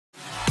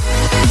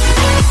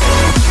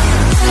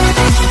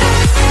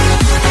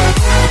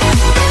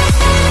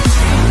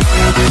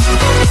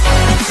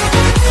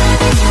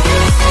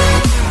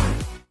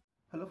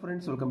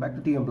Welcome back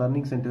to TM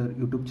learning centre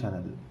YouTube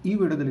channel. ಈ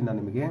ವಿಡಿಯೋದಲ್ಲಿ ನಾನು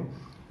ನಿಮಗೆ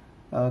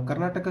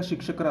ಕರ್ನಾಟಕ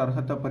ಶಿಕ್ಷಕರ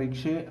ಅರ್ಹತಾ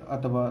ಪರೀಕ್ಷೆ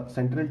ಅಥವಾ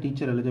ಸೆಂಟ್ರಲ್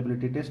ಟೀಚರ್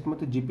ಎಲಿಜಿಬಿಲಿಟಿ ಟೆಸ್ಟ್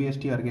ಮತ್ತು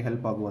GPSTRಗೆ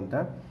ಹೆಲ್ಪ್ ಆಗುವಂಥ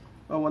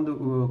ಒಂದು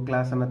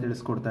ಕ್ಲಾಸನ್ನು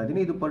ತಿಳಿಸ್ಕೊಡ್ತಾ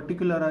ಇದ್ದೀನಿ. ಇದು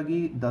ಪರ್ಟಿಕ್ಯುಲರ್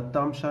ಆಗಿ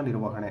ದತ್ತಾಂಶ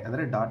ನಿರ್ವಹಣೆ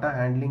ಅಂದರೆ ಡಾಟಾ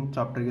ಹ್ಯಾಂಡ್ಲಿಂಗ್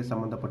ಚಾಪ್ಟರ್ಗೆ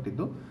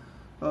ಸಂಬಂಧಪಟ್ಟಿದ್ದು.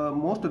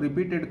 ಮೋಸ್ಟ್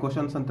ರಿಪೀಟೆಡ್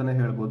ಕ್ವಶನ್ಸ್ ಅಂತಲೇ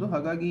ಹೇಳ್ಬೋದು.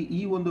 ಹಾಗಾಗಿ ಈ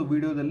ಒಂದು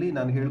ವಿಡಿಯೋದಲ್ಲಿ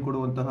ನಾನು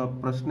ಹೇಳ್ಕೊಡುವಂತಹ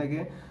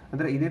ಪ್ರಶ್ನೆಗೆ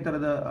ಅಂದರೆ ಇದೇ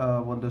ಥರದ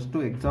ಒಂದಷ್ಟು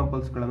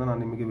ಎಕ್ಸಾಂಪಲ್ಸ್ಗಳನ್ನು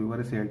ನಾನು ನಿಮಗೆ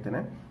ವಿವರಿಸಿ ಹೇಳ್ತೇನೆ.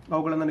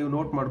 ಅವುಗಳನ್ನು ನೀವು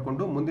ನೋಟ್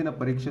ಮಾಡಿಕೊಂಡು ಮುಂದಿನ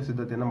ಪರೀಕ್ಷೆ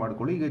ಸಿದ್ಧತೆಯನ್ನು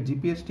ಮಾಡಿಕೊಳ್ಳಿ. ಈಗ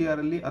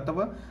GPSTRಲ್ಲಿ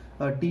ಅಥವಾ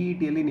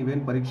TETಯಲ್ಲಿ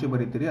ನೀವೇನು ಪರೀಕ್ಷೆ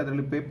ಬರೀತೀರಿ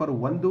ಅದರಲ್ಲಿ ಪೇಪರ್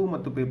 1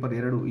 ಮತ್ತು ಪೇಪರ್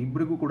 2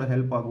 ಇಬ್ಬರಿಗೂ ಕೂಡ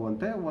ಹೆಲ್ಪ್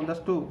ಆಗುವಂತೆ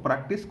ಒಂದಷ್ಟು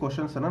ಪ್ರಾಕ್ಟೀಸ್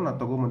ಕ್ವಶನ್ಸನ್ನು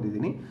ನಾನು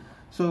ತೊಗೊಂಬಂದಿದ್ದೀನಿ.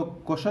 ಸೊ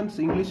ಕ್ವಶನ್ಸ್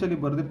ಇಂಗ್ಲೀಷಲ್ಲಿ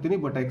ಬರೆದಿರ್ತೀನಿ,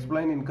 but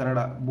explain in Kannada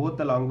both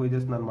the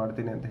languages ನಾನು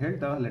ಮಾಡ್ತೀನಿ ಅಂತ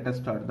ಹೇಳ್ತಾ let us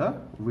start the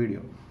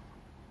video.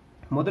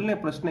 ಮೊದಲನೇ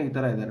ಪ್ರಶ್ನೆ ಈ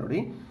ಥರ ಇದೆ ನೋಡಿ.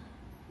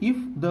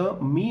 If the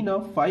mean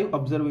of 5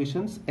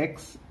 observations x,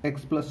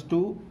 x+2,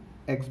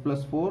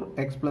 x+4,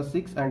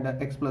 x+6 and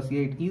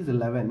x+8 is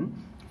 11,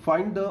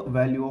 find the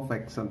value of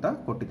x ಅಂತ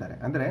ಕೊಟ್ಟಿದ್ದಾರೆ.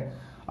 ಅಂದರೆ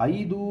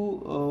 5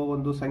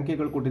 ಒಂದು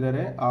ಸಂಖ್ಯೆಗಳು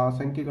ಕೊಟ್ಟಿದ್ದಾರೆ. ಆ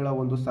ಸಂಖ್ಯೆಗಳ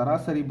ಒಂದು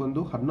ಸರಾಸರಿ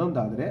ಬಂದು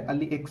 11 ಆದರೆ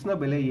ಅಲ್ಲಿ x ನ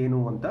ಬೆಲೆ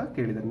ಏನು ಅಂತ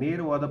ಕೇಳಿದ್ದಾರೆ.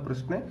 ನೇರವಾದ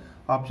ಪ್ರಶ್ನೆ.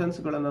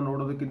 ಆಪ್ಷನ್ಸ್ಗಳನ್ನು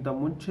ನೋಡೋದಕ್ಕಿಂತ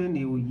ಮುಂಚೆ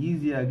ನೀವು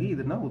ಈಸಿಯಾಗಿ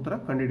ಇದನ್ನು ಉತ್ತರ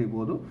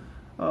ಕಂಡುಹಿಡಿಬಹುದು.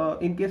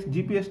 ಇನ್ ಕೇಸ್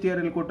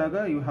GPSTRಲ್ಲಿ ಕೊಟ್ಟಾಗ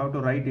you have to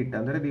right it,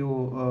 ಅಂದರೆ ನೀವು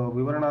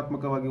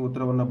ವಿವರಣಾತ್ಮಕವಾಗಿ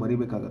ಉತ್ತರವನ್ನು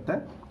ಬರೀಬೇಕಾಗತ್ತೆ.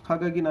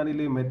 ಹಾಗಾಗಿ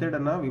ನಾನಿಲ್ಲಿ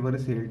ಮೆಥಡನ್ನು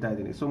ವಿವರಿಸಿ ಹೇಳ್ತಾ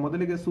ಇದ್ದೀನಿ. ಸೊ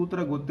ಮೊದಲಿಗೆ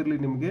ಸೂತ್ರ ಗೊತ್ತಿರಲಿ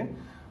ನಿಮಗೆ.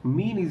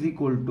 Mean is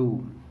equal to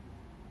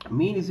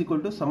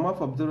some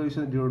of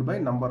observations divided by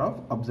number of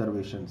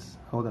observations.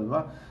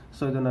 ಹೌದಲ್ವಾ?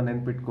 ಸೊ ಇದನ್ನು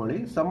ನೆನ್ಪಿಟ್ಕೊಳ್ಳಿ.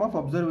 ಸಮ್ ಆಫ್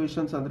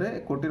ಅಬ್ಸರ್ವೇಷನ್ಸ್ ಅಂದರೆ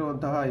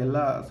ಕೊಟ್ಟಿರುವಂತಹ ಎಲ್ಲ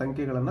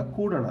ಸಂಖ್ಯೆಗಳನ್ನು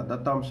ಕೂಡೋಣ,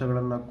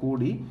 ದತ್ತಾಂಶಗಳನ್ನು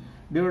ಕೂಡಿ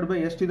ಡಿವೈಡ್ ಬೈ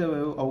ಎಷ್ಟಿದಾವೆ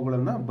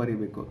ಅವುಗಳನ್ನು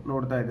ಬರೀಬೇಕು.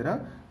 ನೋಡ್ತಾ ಇದ್ದೀರಾ?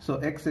 So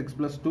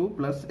x+2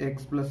 plus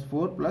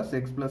x+4 plus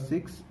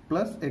x+6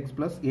 plus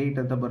x+8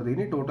 ಅಂತ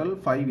ಬರ್ದೀನಿ. ಟೋಟಲ್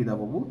 5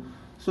 ಇದಾವೆ.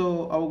 ಸೊ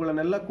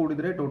ಅವುಗಳನ್ನೆಲ್ಲ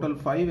ಕೂಡಿದರೆ ಟೋಟಲ್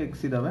 5x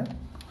ಇದಾವೆ.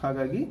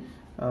 ಹಾಗಾಗಿ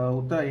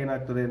ಉತ್ತರ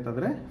ಏನಾಗ್ತದೆ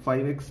ಅಂತಂದರೆ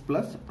 5x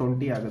 +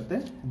 20 ಆಗುತ್ತೆ.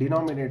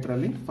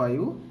 ಡಿನಾಮಿನೇಟರಲ್ಲಿ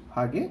 5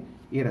 ಹಾಗೆ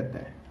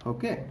ಇರುತ್ತೆ.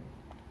 ಓಕೆ.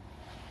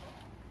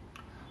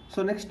 ಸೊ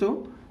ನೆಕ್ಸ್ಟು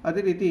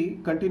ಅದೇ ರೀತಿ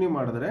ಕಂಟಿನ್ಯೂ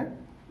ಮಾಡಿದ್ರೆ,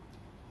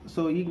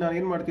 ಸೊ ಈಗ ನಾನು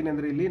ಏನು ಮಾಡ್ತೀನಿ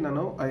ಅಂದರೆ ಇಲ್ಲಿ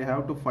ನಾನು I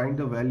have to find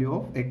the value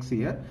of x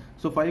year.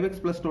 So 5x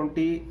 +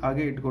 20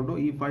 ಹಾಗೆ ಇಟ್ಕೊಂಡು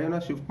ಈ 5ನ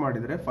ಶಿಫ್ಟ್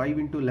ಮಾಡಿದರೆ 5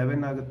 ×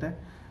 11 ಆಗುತ್ತೆ.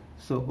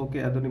 ಸೊ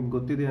ಓಕೆ, ಅದು ನಿಮ್ಗೆ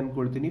ಗೊತ್ತಿದೆ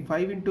ಅಂದ್ಕೊಳ್ತೀನಿ.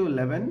 5 ×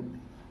 11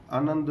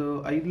 11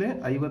 5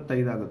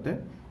 55 ಆಗುತ್ತೆ.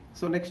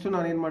 ಸೊ ನೆಕ್ಸ್ಟ್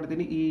ನಾನು ಏನು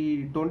ಮಾಡ್ತೀನಿ, ಈ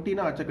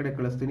 20ನ ಆಚೆ ಕಡೆ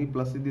ಕಳಿಸ್ತೀನಿ.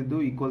 ಪ್ಲಸ್ ಇದ್ದಿದ್ದು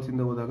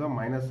ಈಕ್ವಲ್ಸಿಂದ ಹೋದಾಗ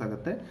ಮೈನಸ್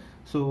ಆಗುತ್ತೆ.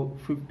 So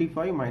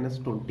 55 -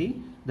 20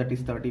 that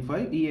is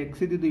 35. ಈ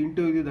ಎಕ್ಸ್ ಇದ್ದಿದ್ದು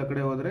ಇಂಟು ಇದ್ದಿದ್ದು ಆ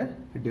ಕಡೆ ಹೋದರೆ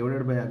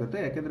ಡಿವೈಡೆಡ್ ಬೈ ಆಗುತ್ತೆ.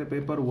 ಯಾಕೆಂದರೆ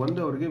ಪೇಪರ್ 1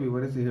 ಅವರಿಗೆ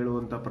ವಿವರಿಸಿ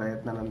ಹೇಳುವಂಥ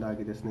ಪ್ರಯತ್ನ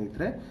ನಂದಾಗಿದೆ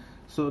ಸ್ನೇಹಿತರೆ.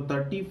 So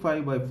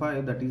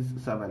 35/5 that is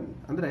 7.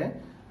 ಅಂದರೆ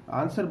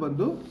ಆನ್ಸರ್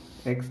ಬಂದು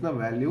ಎಕ್ಸ್ನ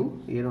ವ್ಯಾಲ್ಯೂ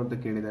ಏನು ಅಂತ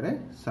ಕೇಳಿದರೆ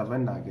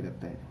 7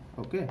 ಆಗಿರುತ್ತೆ.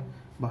 ಓಕೆ,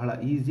 ಬಹಳ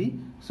easy.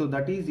 So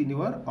that is in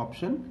your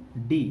option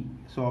D.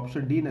 So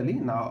option D ನಲ್ಲಿ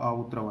ನಾವು ಆ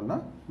ಉತ್ತರವನ್ನು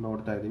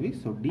ನೋಡ್ತಾ ಇದ್ದೀವಿ.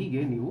 ಸೊ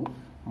ಡಿಗೆ ನೀವು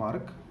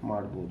ಮಾರ್ಕ್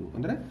ಮಾಡ್ಬೋದು,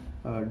 ಅಂದರೆ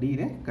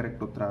ಡಿನೇ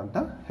ಕರೆಕ್ಟ್ ಉತ್ತರ ಅಂತ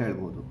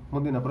ಹೇಳ್ಬೋದು.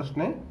 ಮುಂದಿನ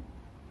ಪ್ರಶ್ನೆ.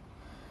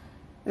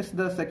 S,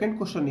 the second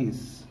question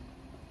is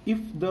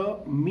if the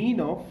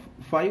mean of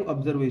 5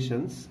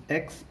 observations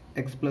x,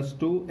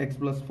 x+2,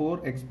 x+4,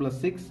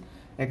 x+6,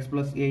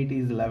 x+8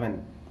 is 11.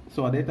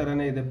 So ಅದೇ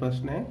ಥರನೇ ಇದೆ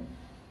ಪ್ರಶ್ನೆ.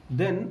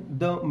 Then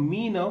the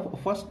mean of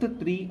first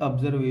 3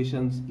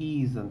 observations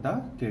is ಅಂತ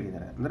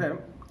ಕೇಳಿದ್ದಾರೆ. ಅಂದರೆ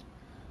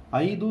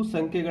 5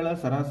 ಸಂಖ್ಯೆಗಳ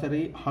ಸರಾಸರಿ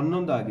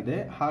 11 ಆಗಿದೆ.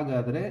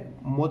 ಹಾಗಾದರೆ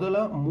ಮೊದಲ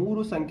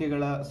 3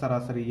 ಸಂಖ್ಯೆಗಳ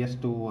ಸರಾಸರಿ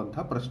ಎಷ್ಟು ಅಂತ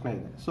ಪ್ರಶ್ನೆ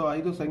ಇದೆ. ಸೊ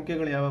 5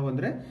 ಸಂಖ್ಯೆಗಳು ಯಾವ್ಯಾವ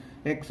ಅಂದರೆ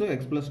x,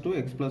 x+2,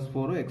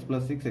 x+4,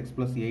 x+6,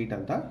 x+8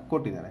 ಅಂತ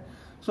ಕೊಟ್ಟಿದ್ದಾರೆ.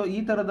 ಸೊ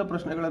ಈ ಥರದ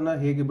ಪ್ರಶ್ನೆಗಳನ್ನು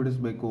ಹೇಗೆ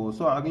ಬಿಡಿಸಬೇಕು?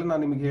 ಸೊ ಆಗಲೇ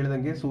ನಾನು ನಿಮಗೆ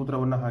ಹೇಳಿದಂಗೆ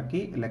ಸೂತ್ರವನ್ನು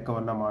ಹಾಕಿ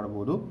ಲೆಕ್ಕವನ್ನು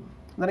ಮಾಡ್ಬೋದು.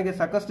 ನನಗೆ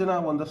ಸಾಕಷ್ಟು ಜನ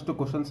ಒಂದಷ್ಟು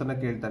ಕ್ವಶನ್ಸನ್ನು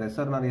ಕೇಳ್ತಾರೆ,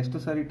 ಸರ್ ನಾನು ಎಷ್ಟು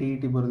ಸಾರಿ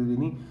TET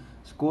ಬರೆದಿದ್ದೀನಿ,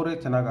 ಸ್ಕೋರೇ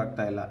ಚೆನ್ನಾಗಿ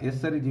ಆಗ್ತಾ ಇಲ್ಲ. ಎಷ್ಟು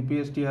ಸಾರಿ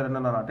GPSTRನ್ನು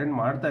ನಾನು ಅಟೆಂಡ್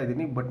ಮಾಡ್ತಾ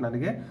ಇದ್ದೀನಿ, ಬಟ್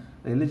ನನಗೆ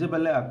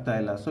ಎಲಿಜಿಬಲ್ಲೇ ಆಗ್ತಾ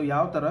ಇಲ್ಲ. ಸೊ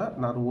ಯಾವ ಥರ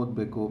ನಾನು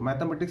ಓದಬೇಕು?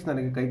 ಮ್ಯಾಥಮೆಟಿಕ್ಸ್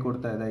ನನಗೆ ಕೈ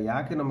ಕೊಡ್ತಾ ಇದೆ,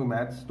 ಯಾಕೆ ನಮಗೆ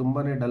ಮ್ಯಾಥ್ಸ್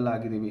ತುಂಬಾ ಡಲ್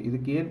ಆಗಿದ್ದೀವಿ,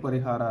 ಇದಕ್ಕೆ ಏನು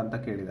ಪರಿಹಾರ ಅಂತ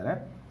ಕೇಳಿದ್ದಾರೆ.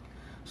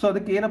 ಸೊ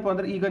ಅದಕ್ಕೆ ಏನಪ್ಪ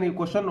ಅಂದರೆ, ಈಗ ನೀವು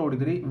ಕ್ವಶನ್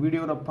ನೋಡಿದ್ರಿ,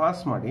 ವಿಡಿಯೋನ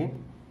ಪಾಸ್ ಮಾಡಿ.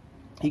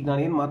 ಈಗ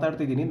ನಾನು ಏನು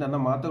ಮಾತಾಡ್ತಿದ್ದೀನಿ ನನ್ನ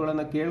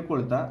ಮಾತುಗಳನ್ನು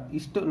ಕೇಳ್ಕೊಳ್ತಾ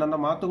ಇಷ್ಟು ನನ್ನ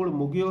ಮಾತುಗಳು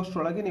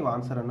ಮುಗಿಯೋಷ್ಟರೊಳಗೆ ನೀವು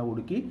ಆನ್ಸರನ್ನು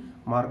ಹುಡುಕಿ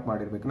ಮಾರ್ಕ್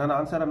ಮಾಡಿರ್ಬೇಕು. ನಾನು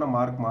ಆನ್ಸರನ್ನು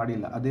ಮಾರ್ಕ್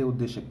ಮಾಡಿಲ್ಲ ಅದೇ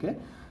ಉದ್ದೇಶಕ್ಕೆ.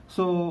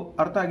 ಸೊ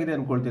ಅರ್ಥ ಆಗಿದೆ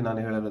ಅಂದ್ಕೊಳ್ತೀನಿ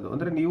ನಾನು ಹೇಳೋದು.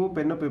 ಅಂದರೆ ನೀವು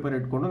ಪೆನ್ನು ಪೇಪರ್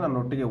ಇಟ್ಕೊಂಡು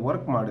ನನ್ನೊಟ್ಟಿಗೆ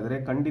ವರ್ಕ್ ಮಾಡಿದರೆ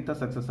ಖಂಡಿತ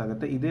ಸಕ್ಸಸ್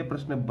ಆಗುತ್ತೆ. ಇದೇ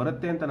ಪ್ರಶ್ನೆ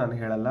ಬರುತ್ತೆ ಅಂತ ನಾನು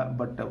ಹೇಳಲ್ಲ,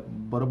 ಬಟ್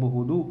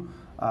ಬರಬಹುದು.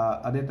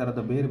 ಅದೇ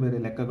ಥರದ ಬೇರೆ ಬೇರೆ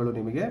ಲೆಕ್ಕಗಳು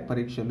ನಿಮಗೆ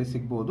ಪರೀಕ್ಷೆಯಲ್ಲಿ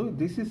ಸಿಗ್ಬೋದು.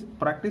 This is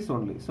practice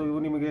only. So ಇವು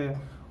ನಿಮಗೆ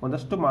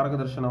ಒಂದಷ್ಟು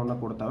ಮಾರ್ಗದರ್ಶನವನ್ನು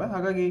ಕೊಡ್ತವೆ.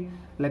 ಹಾಗಾಗಿ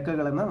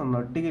ಲೆಕ್ಕಗಳನ್ನು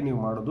ನನ್ನೊಟ್ಟಿಗೆ ನೀವು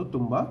ಮಾಡೋದು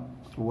ತುಂಬ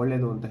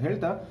ಒಳ್ಳೆಯದು ಅಂತ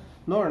ಹೇಳ್ತಾ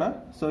ನೋಡೋಣ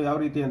ಸೊ ಯಾವ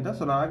ರೀತಿ ಅಂತ.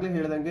 ಸೊ ನಾನು ಆಗಲೇ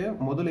ಹೇಳ್ದಂಗೆ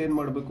ಮೊದಲು ಏನು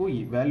ಮಾಡಬೇಕು, ಈ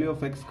ವ್ಯಾಲ್ಯೂ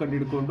ಆಫ್ ಎಕ್ಸ್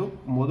ಕಂಡುಹಿಡ್ಕೊಂಡು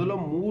ಮೊದಲ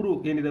 3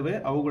 ಏನಿದಾವೆ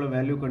ಅವುಗಳ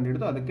ವ್ಯಾಲ್ಯೂ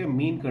ಕಂಡುಹಿಡಿದು ಅದಕ್ಕೆ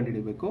ಮೀನ್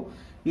ಕಂಡುಹಿಡಿಬೇಕು.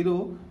 ಇದು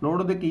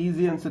ನೋಡೋದಕ್ಕೆ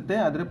ಈಸಿ ಅನಿಸುತ್ತೆ,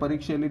 ಆದರೆ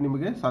ಪರೀಕ್ಷೆಯಲ್ಲಿ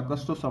ನಿಮಗೆ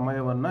ಸಾಕಷ್ಟು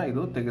ಸಮಯವನ್ನು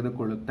ಇದು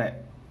ತೆಗೆದುಕೊಳ್ಳುತ್ತೆ.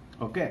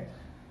 Okay.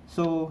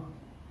 So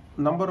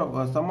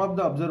some of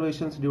the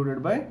observations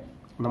divided by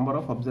number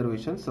of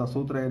observations.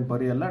 ಸೂತ್ರ ಏನು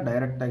ಬರೆಯಲ್ಲ,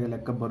 ಡೈರೆಕ್ಟಾಗಿ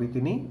ಲೆಕ್ಕ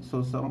ಬರಿತೀನಿ.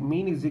 So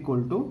mean is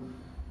equal to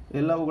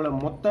ಎಲ್ಲವುಗಳ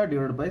ಮೊತ್ತ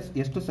ಡಿವೈಡ್ ಬೈ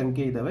ಎಷ್ಟು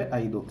ಸಂಖ್ಯೆ ಇದಾವೆ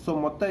 5. ಸೊ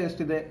ಮೊತ್ತ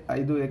ಎಷ್ಟಿದೆ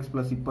 5x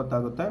 + 20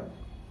 ಆಗುತ್ತೆ.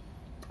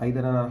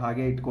 5 ನಾನು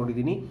ಹಾಗೆ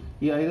ಇಟ್ಕೊಂಡಿದ್ದೀನಿ.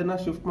 ಈ 5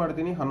 ಶಿಫ್ಟ್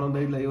ಮಾಡ್ತೀನಿ. 11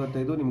 5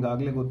 55 ನಿಮ್ಗೆ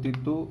ಆಗಲೇ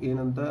ಗೊತ್ತಿತ್ತು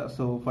ಏನಂತ.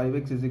 So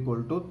 5x is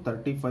equal to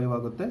 35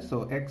 ಆಗುತ್ತೆ. So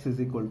x is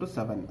equal to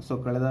 7. So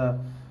ಕಳೆದ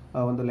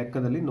ಒಂದು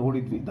ಲೆಕ್ಕದಲ್ಲಿ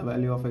ನೋಡಿದ್ವಿ the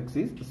value of x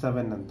is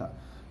 7 ಅಂತ.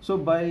 So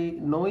by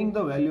knowing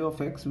the value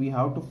of x we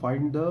have to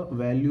find the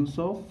values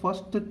of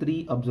first 3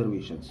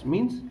 observations.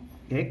 means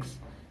x,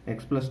 x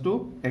plus 2,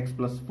 x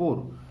plus 4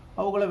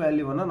 ಅವುಗಳ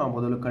ವ್ಯಾಲ್ಯೂವನ್ನು ನಾವು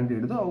ಮೊದಲು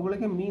ಕಂಡುಹಿಡಿದು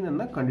ಅವುಗಳಿಗೆ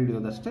ಮೀನನ್ನು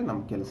ಕಂಡುಹಿಡಿಯೋದಷ್ಟೇ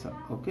ನಮ್ಮ ಕೆಲಸ.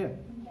 ಓಕೆ,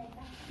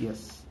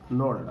 ಎಸ್,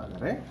 ನೋಡೋಣ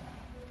ಹಾಗಾದರೆ.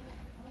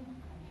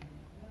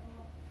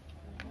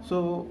 ಸೊ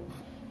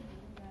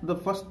ದ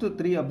ಫಸ್ಟ್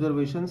 3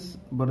 ಅಬ್ಸರ್ವೇಷನ್ಸ್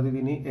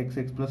ಬರೆದಿದ್ದೀನಿ. X,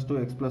 X plus 2,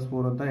 X plus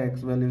 4 ಅಂತ.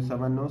 X value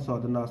 7. ಸೊ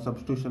ಅದನ್ನು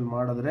ಸಬ್ಸ್ಟಿಟ್ಯೂಷನ್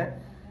ಮಾಡಿದ್ರೆ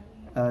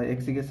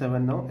ಎಕ್ಸಿಗೆ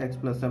 7, ಎಕ್ಸ್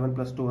ಪ್ಲಸ್ 7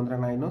 ಪ್ಲಸ್ 2 ಅಂದರೆ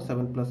 9,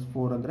 7 ಪ್ಲಸ್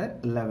 4 ಅಂದರೆ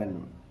 11.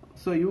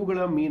 ಸೊ ಇವುಗಳ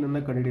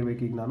ಮೀನನ್ನು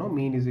ಕಂಡುಹಿಡಿಯಬೇಕು ಈಗ ನಾನು.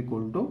 Mean is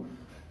equal to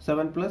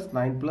 7 plus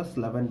 9 plus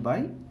 11 by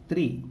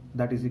 3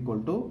 that is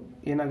equal to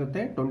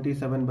ಏನಾಗುತ್ತೆ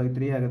 27 ಬೈ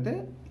 3 ಆಗುತ್ತೆ.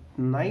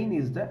 9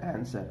 is the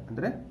answer.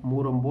 ಅಂದರೆ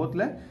 3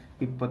 9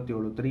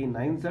 27, 3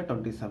 9s are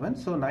 27.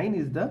 So 9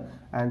 is the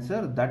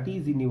answer. That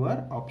is in your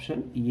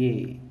option A.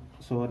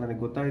 So ನನಗೆ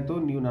ಗೊತ್ತಾಯಿತು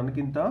ನೀವು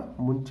ನನಗಿಂತ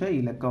ಮುಂಚೆ ಈ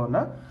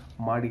ಲೆಕ್ಕವನ್ನು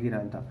ಮಾಡಿದ್ದೀರಾ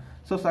ಅಂತ.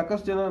 ಸೊ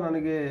ಸಾಕಷ್ಟು ಜನ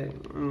ನನಗೆ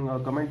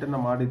ಕಮೆಂಟನ್ನು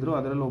ಮಾಡಿದರು.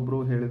 ಅದರಲ್ಲಿ ಒಬ್ಬರು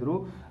ಹೇಳಿದರು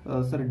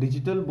ಸರ್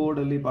ಡಿಜಿಟಲ್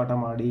ಬೋರ್ಡಲ್ಲಿ ಪಾಠ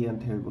ಮಾಡಿ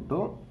ಅಂತ ಹೇಳ್ಬಿಟ್ಟು.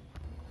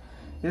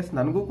 ಎಸ್,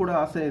 ನನಗೂ ಕೂಡ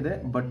ಆಸೆ ಇದೆ,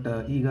 ಬಟ್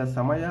ಈಗ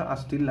ಸಮಯ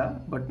ಅಷ್ಟಿಲ್ಲ.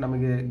 ಬಟ್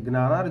ನಮಗೆ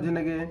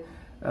ಜ್ಞಾನಾರ್ಜನೆಗೆ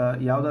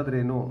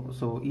ಯಾವುದಾದ್ರೇನು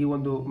ಸೊ ಈ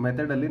ಒಂದು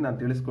ಮೆಥಡಲ್ಲಿ ನಾನು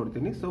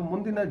ತಿಳಿಸ್ಕೊಡ್ತೀನಿ. ಸೊ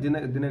ಮುಂದಿನ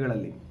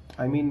ದಿನಗಳಲ್ಲಿ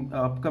ಐ ಮೀನ್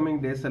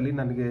ಅಪ್ಕಮಿಂಗ್ ಡೇಸಲ್ಲಿ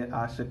ನನಗೆ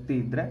ಆ ಶಕ್ತಿ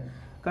ಇದ್ದರೆ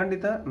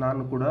ಖಂಡಿತ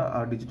ನಾನು ಕೂಡ ಆ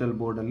ಡಿಜಿಟಲ್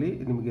ಬೋರ್ಡಲ್ಲಿ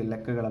ನಿಮಗೆ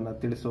ಲೆಕ್ಕಗಳನ್ನು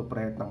ತಿಳಿಸೋ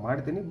ಪ್ರಯತ್ನ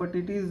ಮಾಡ್ತೀನಿ. But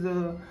it is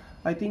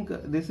I think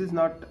this is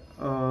not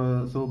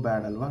so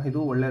ಬ್ಯಾಡ್ ಅಲ್ವಾ, ಇದು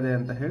ಒಳ್ಳೆಯದೇ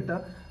ಅಂತ ಹೇಳ್ತಾ.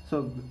 ಸೊ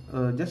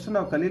ಜಸ್ಟ್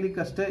ನಾವು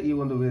ಕಲೀಲಿಕ್ಕಷ್ಟೇ ಈ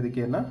ಒಂದು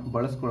ವೇದಿಕೆಯನ್ನು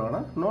ಬಳಸ್ಕೊಳ್ಳೋಣ,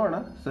 ನೋಡೋಣ.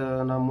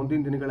 ನಾನು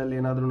ಮುಂದಿನ ದಿನಗಳಲ್ಲಿ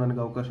ಏನಾದರೂ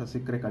ನನಗೆ ಅವಕಾಶ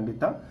ಸಿಕ್ಕರೆ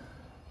ಖಂಡಿತ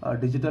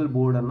ಡಿಜಿಟಲ್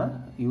ಬೋರ್ಡನ್ನು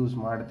ಯೂಸ್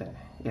ಮಾಡ್ತೇನೆ.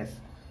 ಎಸ್,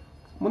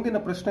 ಮುಂದಿನ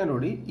ಪ್ರಶ್ನೆ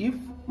ನೋಡಿ.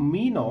 If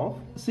mean of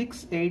 6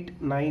 8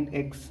 9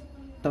 x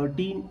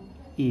 13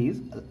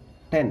 is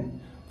 10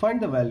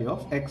 find the value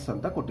of X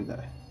ಅಂತ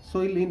ಕೊಟ್ಟಿದ್ದಾರೆ. ಸೊ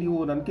ಇಲ್ಲಿ ನೀವು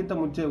ನನಗಿಂತ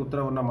ಮುಂಚೆ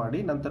ಉತ್ತರವನ್ನು ಮಾಡಿ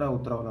ನಂತರ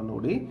ಉತ್ತರವನ್ನು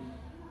ನೋಡಿ.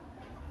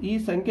 ಈ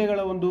ಸಂಖ್ಯೆಗಳ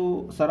ಒಂದು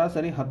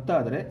ಸರಾಸರಿ 10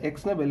 ಆದರೆ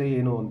ಎಕ್ಸ್ನ ಬೆಲೆ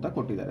ಏನು ಅಂತ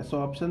ಕೊಟ್ಟಿದ್ದಾರೆ. ಸೊ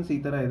ಆಪ್ಷನ್ಸ್ ಈ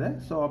ಥರ ಇದೆ.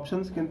 ಸೊ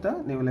ಆಪ್ಷನ್ಸ್ಗಿಂತ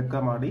ನೀವು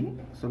ಲೆಕ್ಕ ಮಾಡಿ,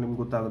 ಸೊ ನಿಮ್ಗೆ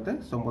ಗೊತ್ತಾಗುತ್ತೆ.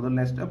 ಸೊ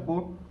ಮೊದಲನೇ step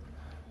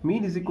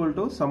mean is equal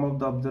to some of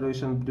the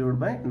observations divide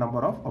by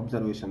number of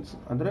observations.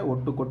 ಅಂದರೆ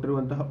ಒಟ್ಟು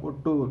ಕೊಟ್ಟಿರುವಂತಹ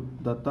ಒಟ್ಟು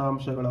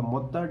ದತ್ತಾಂಶಗಳ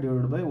ಮೊತ್ತ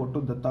ಡಿವೈಡ್ ಬೈ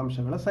ಒಟ್ಟು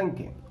ದತ್ತಾಂಶಗಳ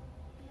ಸಂಖ್ಯೆ.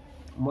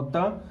 ಮೊತ್ತ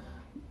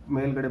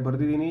ಮೇಲ್ಗಡೆ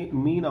ಬರೆದಿದ್ದೀನಿ,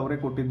 ಮೀನ್ ಅವರೇ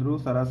ಕೊಟ್ಟಿದ್ರು,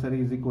 ಸರಾಸರಿ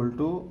ಇಸ್ ಈಕ್ವಲ್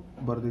ಟು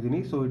ಬರೆದಿದ್ದೀನಿ.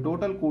 ಸೊ ಈ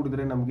ಟೋಟಲ್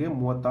ಕೂಡಿದ್ರೆ ನಮಗೆ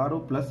 36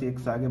 ಪ್ಲಸ್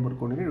ಎಕ್ಸ್ ಆಗಿ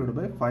ಬರ್ಕೊಂಡಿದ್ದೀನಿ ಡಿವೈಡ್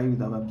ಬೈ 5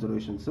 ಇದಾವೆ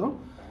ಅಬ್ಸರ್ವೇಷನ್ಸು.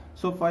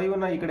 ಸೊ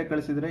 5ನ ಈ ಕಡೆ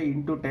ಕಳಿಸಿದ್ರೆ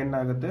ಇಂಟು 10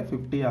 ಆಗುತ್ತೆ,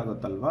 50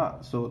 ಆಗುತ್ತಲ್ವಾ.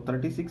 So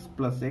 36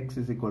 plus X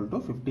is equal to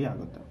 50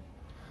 ಆಗುತ್ತೆ.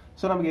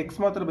 ಸೊ ನಮಗೆ ಎಕ್ಸ್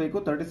ಮಾತ್ರ ಬೇಕು,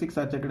 36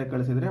 ಆಚೆ ಕಡೆ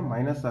ಕಳಿಸಿದ್ರೆ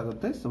ಮೈನಸ್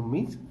ಆಗುತ್ತೆ. ಸೊ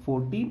ಮೀನ್ಸ್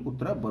 14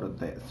 ಉತ್ತರ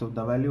ಬರುತ್ತೆ. So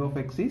the value of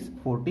X is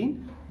 14.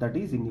 That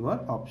is in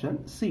your option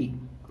C.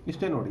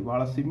 ಇಷ್ಟೇ ನೋಡಿ,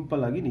 ಬಹಳ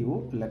ಸಿಂಪಲ್ ಆಗಿ ನೀವು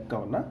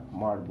ಲೆಕ್ಕವನ್ನು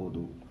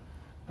ಮಾಡ್ಬೋದು.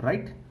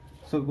 Right.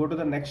 So go to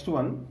the next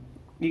one.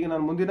 ಈಗ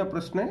ನಾನು ಮುಂದಿನ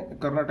ಪ್ರಶ್ನೆ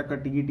ಕರ್ನಾಟಕ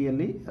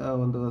TETಯಲ್ಲಿ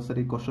ಒಂದು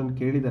ಸರಿ ಕ್ವಶನ್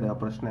ಕೇಳಿದ್ದಾರೆ. ಆ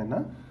ಪ್ರಶ್ನೆಯನ್ನು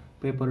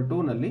ಪೇಪರ್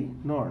 2ನಲ್ಲಿ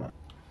ನೋಡೋಣ.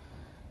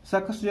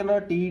 ಸಾಕಷ್ಟು ಜನ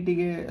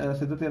TETಗೆ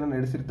ಸಿದ್ಧತೆಯನ್ನು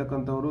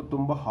ನಡೆಸಿರ್ತಕ್ಕಂಥವ್ರು,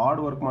 ತುಂಬ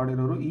ಹಾರ್ಡ್ ವರ್ಕ್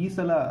ಮಾಡಿರೋರು. ಈ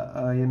ಸಲ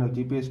ಏನು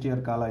GPSTR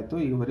ಕಾಲ ಆಯಿತು,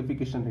 ಈಗ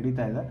ವೆರಿಫಿಕೇಶನ್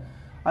ನಡೀತಾ ಇದೆ.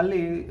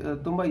 ಅಲ್ಲಿ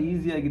ತುಂಬ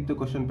ಈಸಿಯಾಗಿತ್ತು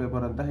ಕ್ವಶನ್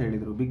ಪೇಪರ್ ಅಂತ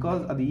ಹೇಳಿದರು.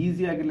 ಬಿಕಾಸ್ ಅದು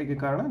ಈಸಿ ಆಗಿರ್ಲಿಕ್ಕೆ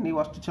ಕಾರಣ ನೀವು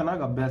ಅಷ್ಟು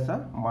ಚೆನ್ನಾಗಿ ಅಭ್ಯಾಸ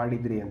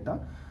ಮಾಡಿದ್ರಿ ಅಂತ.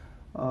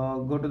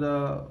 Go to the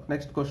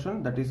next question,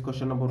 that is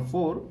question number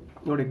 4.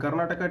 ನೋಡಿ,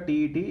 ಕರ್ನಾಟಕ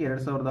TET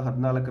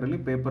 2014ರಲ್ಲಿ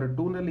ಪೇಪರ್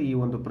 2ನಲ್ಲಿ ಈ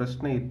ಒಂದು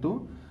ಪ್ರಶ್ನೆ ಇತ್ತು.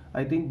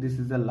 I think this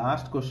is the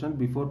last question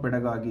before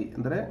ಪೆಡಗಾಗಿ,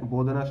 ಅಂದರೆ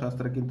ಬೋಧನಾ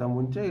ಶಾಸ್ತ್ರಕ್ಕಿಂತ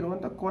ಮುಂಚೆ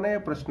ಇರುವಂಥ ಕೊನೆಯ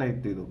ಪ್ರಶ್ನೆ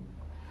ಇತ್ತು ಇದು.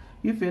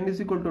 If n is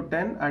equal to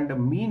 10 and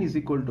mean is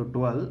equal to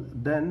 12,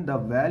 then the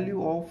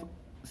value of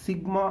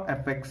sigma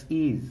fx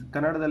is,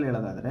 ಕನ್ನಡದಲ್ಲಿ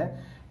ಹೇಳೋದಾದರೆ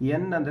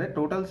n ಅಂದರೆ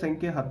ಟೋಟಲ್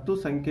ಸಂಖ್ಯೆ 10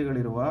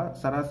 ಸಂಖ್ಯೆಗಳಿರುವ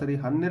ಸರಾಸರಿ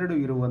 12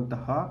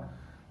 ಇರುವಂತಹ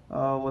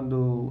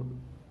ಒಂದು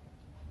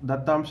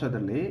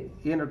ದತ್ತಾಂಶದಲ್ಲಿ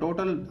ಏನು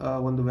ಟೋಟಲ್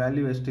ಒಂದು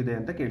ವ್ಯಾಲ್ಯೂ ಎಷ್ಟಿದೆ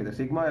ಅಂತ ಕೇಳಿದೆ.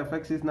 Sigma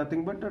effects is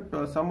nothing but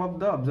some of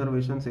the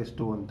observations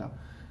ಎಷ್ಟು ಅಂತ.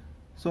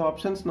 ಸೊ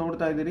ಆಪ್ಷನ್ಸ್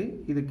ನೋಡ್ತಾ ಇದ್ದೀರಿ,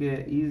 ಇದಕ್ಕೆ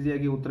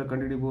ಈಸಿಯಾಗಿ ಉತ್ತರ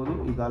ಕಂಡುಹಿಡಿಬಹುದು.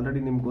 ಈಗ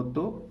ಆಲ್ರೆಡಿ ನಿಮ್ಗೆ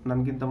ಗೊತ್ತು,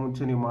 ನನಗಿಂತ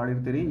ಮುಂಚೆ ನೀವು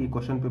ಮಾಡಿರ್ತೀರಿ, ಈ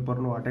ಕ್ವಶನ್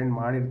ಪೇಪರ್ನು ಅಟೆಂಡ್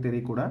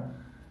ಮಾಡಿರ್ತೀರಿ ಕೂಡ.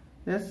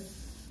 S,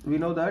 we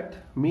know that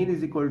mean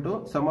is equal to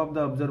some of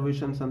the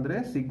observations ಅಂದರೆ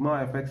sigma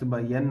effects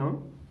by N.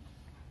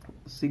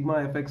 Sigma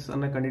effects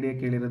ಅನ್ನು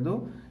ಕಂಡುಹಿಡಿಯಕ್ಕೆ ಕೇಳಿರೋದು.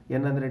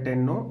 ಎನ್ ಅಂದರೆ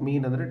 10,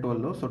 ಮೀನ್ ಅಂದರೆ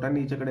 12. ಸೊ 10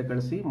 ಈಚೆ ಕಡೆ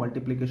ಕಳಿಸಿ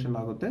ಮಲ್ಟಿಪ್ಲಿಕೇಶನ್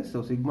ಆಗುತ್ತೆ. So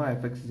sigma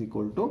effects is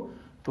equal to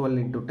 12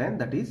 into 10,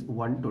 that is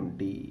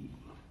 120.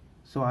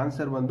 So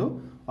answer ಬಂದು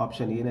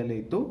option ಏನಲ್ಲಿ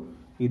ಇತ್ತು.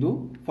 ಇದು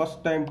ಫಸ್ಟ್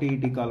ಟೈಮ್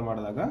TET ಕಾಲ್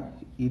ಮಾಡಿದಾಗ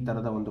ಈ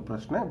ಥರದ ಒಂದು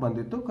ಪ್ರಶ್ನೆ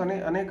ಬಂದಿತ್ತು.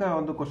 ಅನೇಕ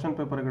ಒಂದು ಕ್ವಶನ್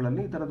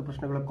ಪೇಪರ್ಗಳಲ್ಲಿ ಈ ಥರದ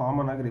ಪ್ರಶ್ನೆಗಳು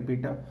ಕಾಮನ್ ಆಗಿ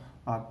ರಿಪೀಟ್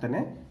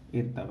ಆಗ್ತಾನೆ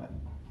ಇರ್ತವೆ.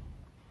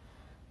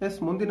 ಎಸ್,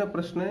 ಮುಂದಿನ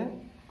ಪ್ರಶ್ನೆ.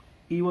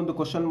 ಈ ಒಂದು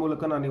ಕ್ವಶನ್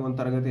ಮೂಲಕ ನಾನು ಈ ಒಂದು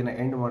ತರಗತಿಯನ್ನು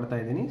ಎಂಡ್ ಮಾಡ್ತಾ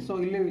ಇದ್ದೀನಿ. ಸೊ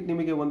ಇಲ್ಲಿ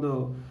ನಿಮಗೆ ಒಂದು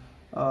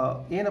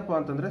ಏನಪ್ಪಾ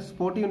ಅಂತಂದರೆ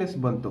ಸ್ಪೋರ್ಟಿವ್ನೆಸ್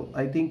ಬಂತು.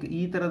 ಐ ಥಿಂಕ್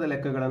ಈ ಥರದ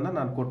ಲೆಕ್ಕಗಳನ್ನು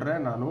ನಾನು ಕೊಟ್ಟರೆ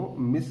ನಾನು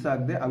ಮಿಸ್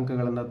ಆಗದೆ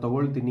ಅಂಕಗಳನ್ನು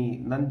ತಗೊಳ್ತೀನಿ,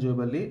 ನನ್ನ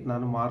ಜೇಬಲ್ಲಿ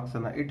ನಾನು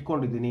ಮಾರ್ಕ್ಸನ್ನು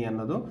ಇಟ್ಕೊಂಡಿದ್ದೀನಿ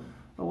ಅನ್ನೋದು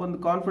ಒಂದು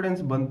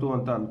ಕಾನ್ಫಿಡೆನ್ಸ್ ಬಂತು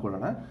ಅಂತ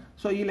ಅನ್ಕೊಳ್ಳೋಣ.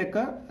 ಸೊ ಈ ಲೆಕ್ಕ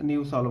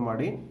ನೀವು ಸಾಲ್ವ್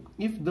ಮಾಡಿ.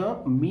 If the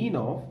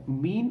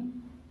mean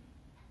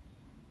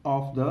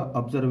of the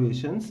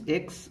observations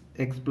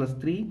x plus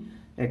 3,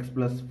 x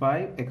plus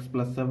 5, x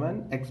plus 7,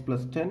 x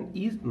plus 10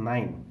 is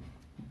 9.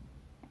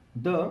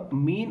 The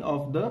mean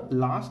of the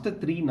last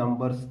 3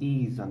 numbers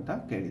is ಅಂತ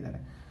ಕೇಳಿದ್ದಾರೆ.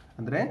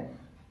 ಅಂದರೆ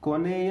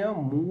ಕೊನೆಯ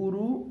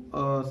 3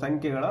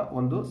 ಸಂಖ್ಯೆಗಳ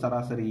ಒಂದು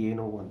ಸರಾಸರಿ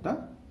ಏನು ಅಂತ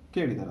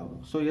ಕೇಳಿದ್ದಾರೆ ಅವರು.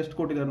 ಸೊ ಎಷ್ಟು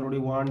ಕೊಟ್ಟಿದ್ದಾರೆ ನೋಡಿ,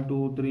 1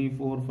 2 3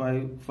 4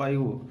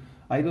 5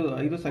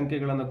 5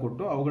 ಸಂಖ್ಯೆಗಳನ್ನು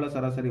ಕೊಟ್ಟು ಅವುಗಳ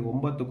ಸರಾಸರಿ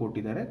 9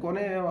 ಕೊಟ್ಟಿದ್ದಾರೆ.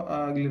 ಕೊನೆಯ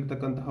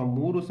ಆಗಿರ್ತಕ್ಕಂತಹ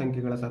 3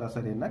 ಸಂಖ್ಯೆಗಳ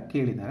ಸರಾಸರಿಯನ್ನ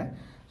ಕೇಳಿದ್ದಾರೆ.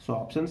 ಸೊ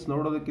ಆಪ್ಷನ್ಸ್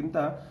ನೋಡೋದಕ್ಕಿಂತ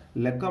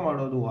ಲೆಕ್ಕ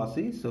ಮಾಡೋದು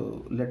ವಾಸಿ. So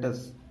let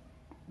us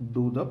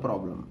do the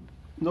problem.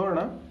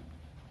 ನೋಡೋಣ.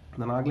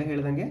 ನಾನು ಆಗಲೇ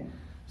ಹೇಳಿದಂಗೆ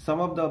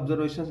some of the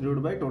observations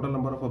divide by total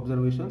number of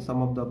observations.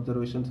 Some of the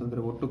observations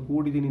ಅಂದರೆ ಒಟ್ಟು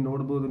ಕೂಡಿದೀನಿ,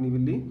 ನೋಡ್ಬೋದು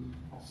ನೀವಿಲ್ಲಿ.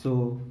 ಸೊ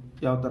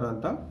ಯಾವ ಥರ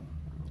ಅಂತ,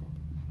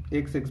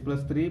 x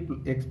plus 3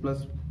 x plus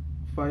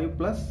 5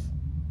 plus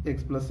x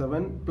plus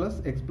 7 plus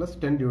x plus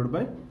 10 divided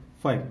by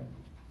 5.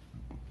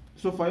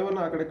 So 5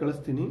 ಅನ್ನು ಆ ಕಡೆ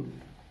ಕಳಿಸ್ತೀನಿ.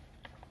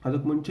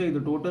 ಅದಕ್ಕೆ ಮುಂಚೆ ಇದು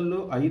ಟೋಟಲ್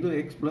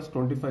 5x plus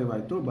 25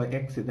 ಆಯಿತು, ಬೈ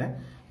x ಇದೆ.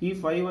 ಈ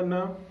 5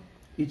 ಅನ್ನು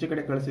ಈಚೆ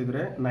ಕಡೆ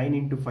ಕಳಿಸಿದ್ರೆ 9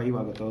 into 5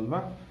 ಆಗುತ್ತೆ ಅಲ್ವಾ.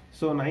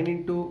 So 9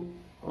 into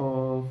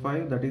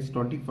 5 that is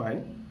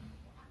 25.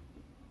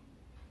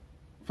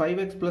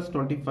 5x plus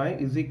 25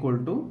 is equal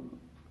to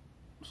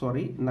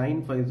 9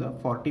 5s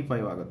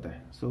 45 ಆಗುತ್ತೆ.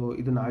 ಸೊ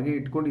ಇದನ್ನ ಹಾಗೆ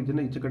ಇಟ್ಕೊಂಡು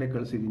ಇದನ್ನ ಈಚೆ ಕಡೆ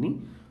ಕಳಿಸಿದ್ದೀನಿ,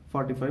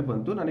 45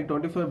 ಬಂತು. ನನಗೆ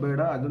 25 ಬೇಡ,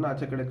 ಅದನ್ನ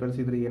ಆಚೆ ಕಡೆ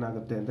ಕಳಿಸಿದ್ರೆ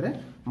ಏನಾಗುತ್ತೆ ಅಂದರೆ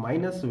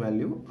ಮೈನಸ್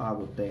ವ್ಯಾಲ್ಯೂ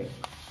ಆಗುತ್ತೆ.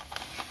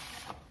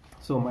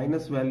 ಸೊ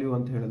ಮೈನಸ್ ವ್ಯಾಲ್ಯೂ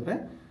ಅಂತ ಹೇಳಿದ್ರೆ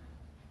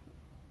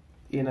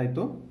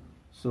ಏನಾಯ್ತು,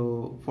 so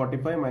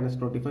 45 minus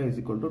 25 is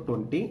equal to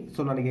 20.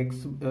 So ನನಗೆ x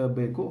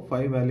ಬೇಕು,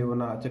 5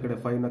 ವ್ಯಾಲ್ಯೂವನ್ನು ಆಚೆ ಕಡೆ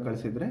 5ನ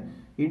ಕಳಿಸಿದ್ರೆ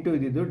ಇಂಟು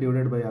ಇದಿದ್ದು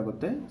ಡಿವೈಡೆಡ್ ಬೈ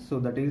ಆಗುತ್ತೆ. So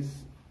that is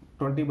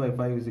 20 by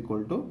 5 is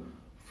equal to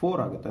 4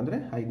 ಆಗುತ್ತೆ. ಅಂದರೆ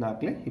 5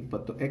 4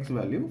 20, x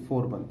ವ್ಯಾಲ್ಯೂ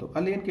 4 ಬಂತು.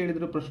 ಅಲ್ಲಿ ಏನು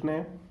ಕೇಳಿದ್ರು ಪ್ರಶ್ನೆ,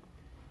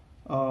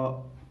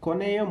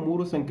 ಕೊನೆಯ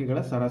 3 ಸಂಖ್ಯೆಗಳ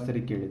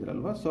ಸರಾಸರಿ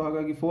ಕೇಳಿದ್ರಲ್ವಾ. ಸೊ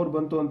ಹಾಗಾಗಿ 4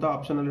 ಬಂತು ಅಂತ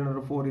ಆಪ್ಷನಲ್ಲಿ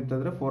ಏನಾದ್ರು 4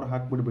 ಇತ್ತಂದ್ರೆ 4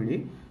 ಹಾಕ್ಬಿಡ್ಬೇಡಿ.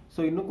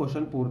 ಸೊ ಇನ್ನು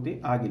ಕ್ವಶನ್ ಪೂರ್ತಿ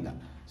ಆಗಿಲ್ಲ.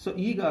 ಸೊ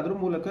ಈಗ ಅದ್ರ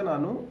ಮೂಲಕ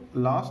ನಾನು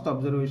ಲಾಸ್ಟ್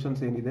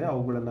ಅಬ್ಸರ್ವೇಷನ್ಸ್ ಏನಿದೆ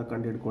ಅವುಗಳನ್ನು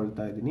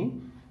ಕಂಡುಹಿಡ್ಕೊಳ್ತಾ ಇದ್ದೀನಿ.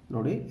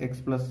 ನೋಡಿ, x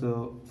plus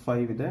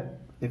 5 ಇದೆ,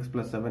 x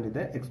plus 7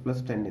 ಇದೆ, x plus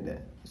 10 ಇದೆ.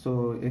 ಸೊ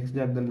x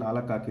ಜಾಗದಲ್ಲಿ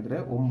 4 ಹಾಕಿದ್ರೆ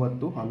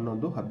 9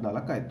 11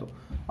 14 ಆಯಿತು.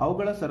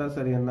 ಅವುಗಳ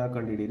ಸರಾಸರಿಯನ್ನು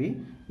ಕಂಡುಹಿಡಿಯಿರಿ.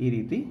 ಈ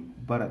ರೀತಿ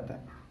ಬರುತ್ತೆ.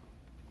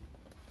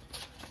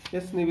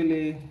 ಎಸ್,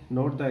 ನೀವಿಲ್ಲಿ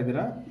ನೋಡ್ತಾ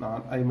ಇದ್ದೀರಾ,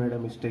 I made a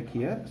mistake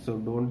here. So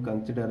don't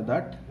consider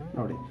that.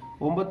 ನೋಡಿ,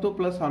 9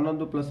 plus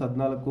 11 plus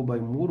 14 by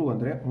 3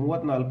 ಅಂದರೆ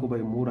 34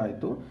 by 3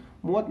 ಆಯಿತು.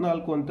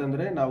 34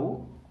 ಅಂತಂದರೆ ನಾವು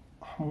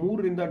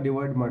 3ರಿಂದ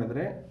ಡಿವೈಡ್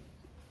ಮಾಡಿದ್ರೆ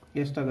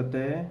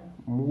ಎಷ್ಟಾಗುತ್ತೆ,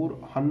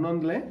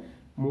 11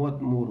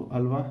 33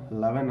 ಅಲ್ವಾ,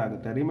 11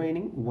 ಆಗುತ್ತೆ.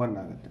 ರಿಮೈನಿಂಗ್ 1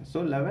 ಆಗುತ್ತೆ. So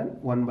 11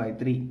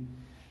 1/3.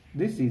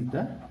 This is the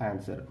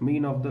answer.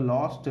 Mean of the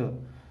last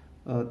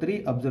 3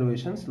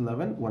 observations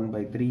 11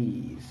 1/3.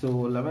 So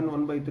 11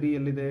 1/3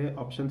 ಎಲ್ಲಿದೆ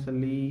ಆಪ್ಷನ್ಸ್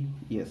ಅಲ್ಲಿ?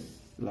 S,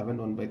 11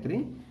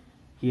 1/3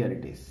 here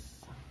it is.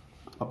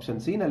 Option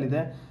C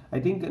ನಲ್ಲಿದೆ. ಐ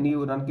ಥಿಂಕ್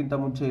ನೀವು ನನಗಿಂತ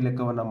ಮುಂಚೆ ಈ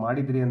ಲೆಕ್ಕವನ್ನು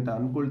ಮಾಡಿದ್ರಿ ಅಂತ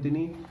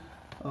ಅಂದ್ಕೊಳ್ತೀನಿ.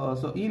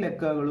 ಸೊ ಈ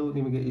ಲೆಕ್ಕಗಳು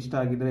ನಿಮಗೆ ಇಷ್ಟ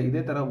ಆಗಿದ್ರೆ,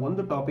 ಇದೇ ಥರ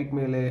ಒಂದು ಟಾಪಿಕ್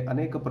ಮೇಲೆ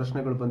ಅನೇಕ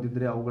ಪ್ರಶ್ನೆಗಳು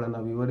ಬಂದಿದ್ದರೆ ಅವುಗಳನ್ನು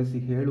ವಿವರಿಸಿ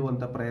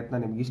ಹೇಳುವಂಥ ಪ್ರಯತ್ನ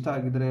ನಿಮ್ಗೆ ಇಷ್ಟ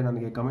ಆಗಿದ್ರೆ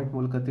ನನಗೆ ಕಮೆಂಟ್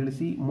ಮೂಲಕ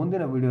ತಿಳಿಸಿ.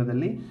 ಮುಂದಿನ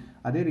ವಿಡಿಯೋದಲ್ಲಿ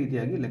ಅದೇ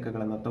ರೀತಿಯಾಗಿ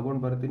ಲೆಕ್ಕಗಳನ್ನು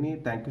ತಗೊಂಡು ಬರ್ತೀನಿ.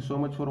 Thank you so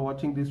much for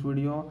watching this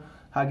video.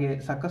 ಹಾಗೆ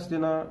ಸಾಕಷ್ಟು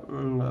ಜನ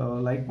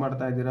ಲೈಕ್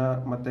ಮಾಡ್ತಾ ಇದ್ದೀರಾ,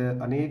 ಮತ್ತು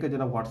ಅನೇಕ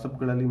ಜನ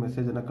ವಾಟ್ಸಪ್ಗಳಲ್ಲಿ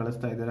ಮೆಸೇಜನ್ನು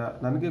ಕಳಿಸ್ತಾ ಇದ್ದೀರಾ.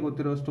 ನನಗೆ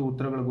ಗೊತ್ತಿರೋಷ್ಟು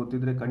ಉತ್ತರಗಳು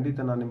ಗೊತ್ತಿದ್ರೆ ಖಂಡಿತ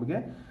ನಾನು ನಿಮಗೆ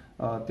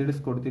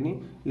ತಿಳಿಸ್ಕೊಡ್ತೀನಿ.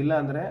 ಇಲ್ಲ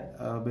ಅಂದರೆ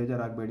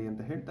ಬೇಜಾರಾಗಬೇಡಿ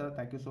ಅಂತ ಹೇಳ್ತಾ,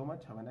 thank you so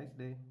much. Have A nice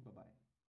day.